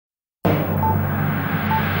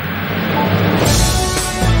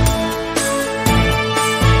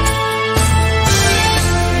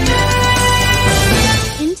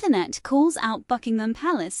internet calls out Buckingham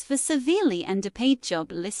Palace for severely underpaid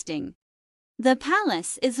job listing. The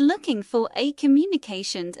palace is looking for a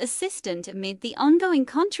communications assistant amid the ongoing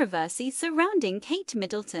controversy surrounding Kate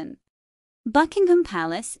Middleton. Buckingham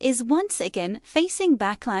Palace is once again facing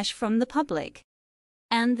backlash from the public.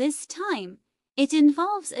 And this time, it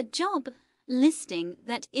involves a job listing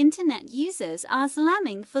that internet users are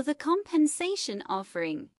slamming for the compensation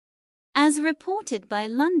offering. As reported by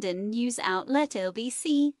London news outlet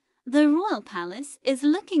LBC, the Royal Palace is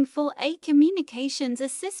looking for a communications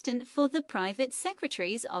assistant for the private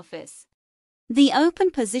secretary's office. The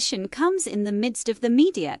open position comes in the midst of the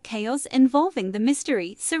media chaos involving the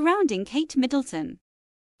mystery surrounding Kate Middleton,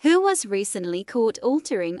 who was recently caught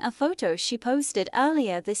altering a photo she posted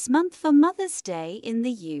earlier this month for Mother's Day in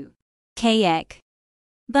the UK.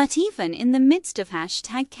 But even in the midst of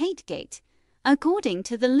 #KateGate, according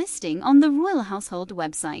to the listing on the Royal Household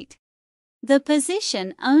website, the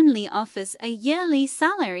position only offers a yearly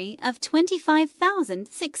salary of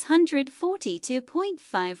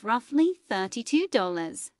 $25,642.5, roughly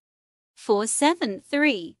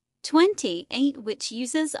 $32.473.28, which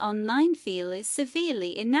users online feel is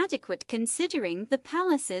severely inadequate considering the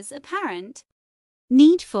palace's apparent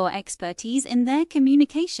need for expertise in their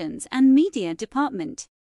communications and media department.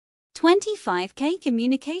 25K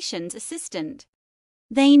communications assistant.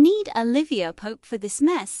 They need Olivia Pope for this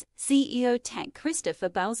mess, CEO Tech Christopher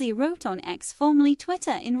Bowsey wrote on X, formerly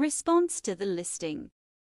Twitter, in response to the listing,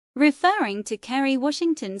 referring to Kerry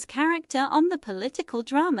Washington's character on the political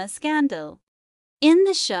drama Scandal. In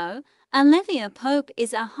the show, Olivia Pope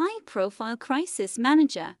is a high-profile crisis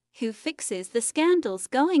manager who fixes the scandals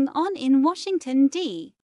going on in Washington,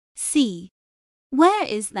 D.C. Where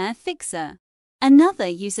is their fixer? Another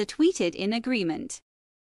user tweeted in agreement.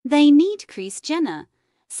 They need Kris Jenner,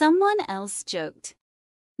 someone else joked.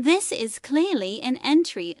 This is clearly an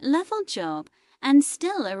entry-level job and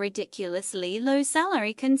still a ridiculously low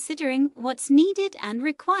salary considering what's needed and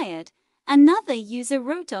required, another user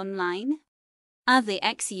wrote online. Other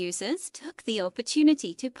ex-users took the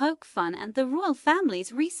opportunity to poke fun at the royal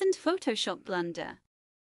family's recent Photoshop blunder.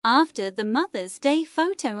 After the Mother's Day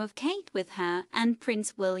photo of Kate with her and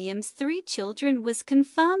Prince William's 3 children was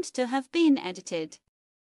confirmed to have been edited,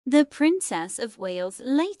 the Princess of Wales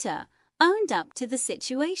later owned up to the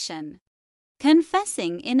situation,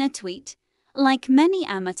 confessing in a tweet, "Like many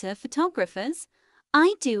amateur photographers,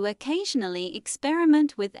 I do occasionally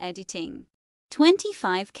experiment with editing.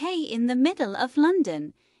 25K in the middle of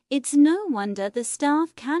London. It's no wonder the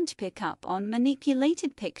staff can't pick up on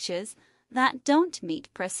manipulated pictures that don't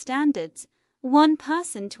meet press standards," one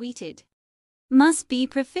person tweeted. "Must be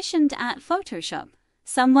proficient at Photoshop,"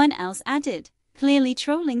 someone else added, clearly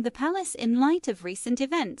trolling the palace in light of recent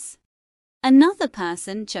events. Another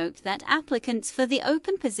person joked that applicants for the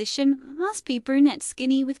open position must be brunette,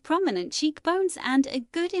 skinny with prominent cheekbones and a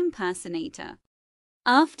good impersonator.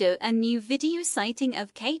 After a new video sighting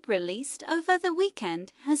of Kate released over the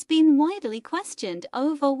weekend has been widely questioned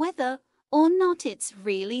over whether or not it's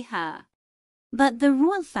really her. But the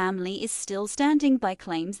royal family is still standing by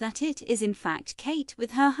claims that it is in fact Kate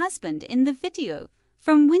with her husband in the video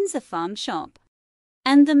from Windsor Farm Shop.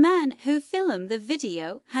 And the man who filmed the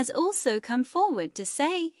video has also come forward to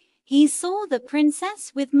say, "He saw the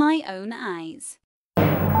princess with my own eyes."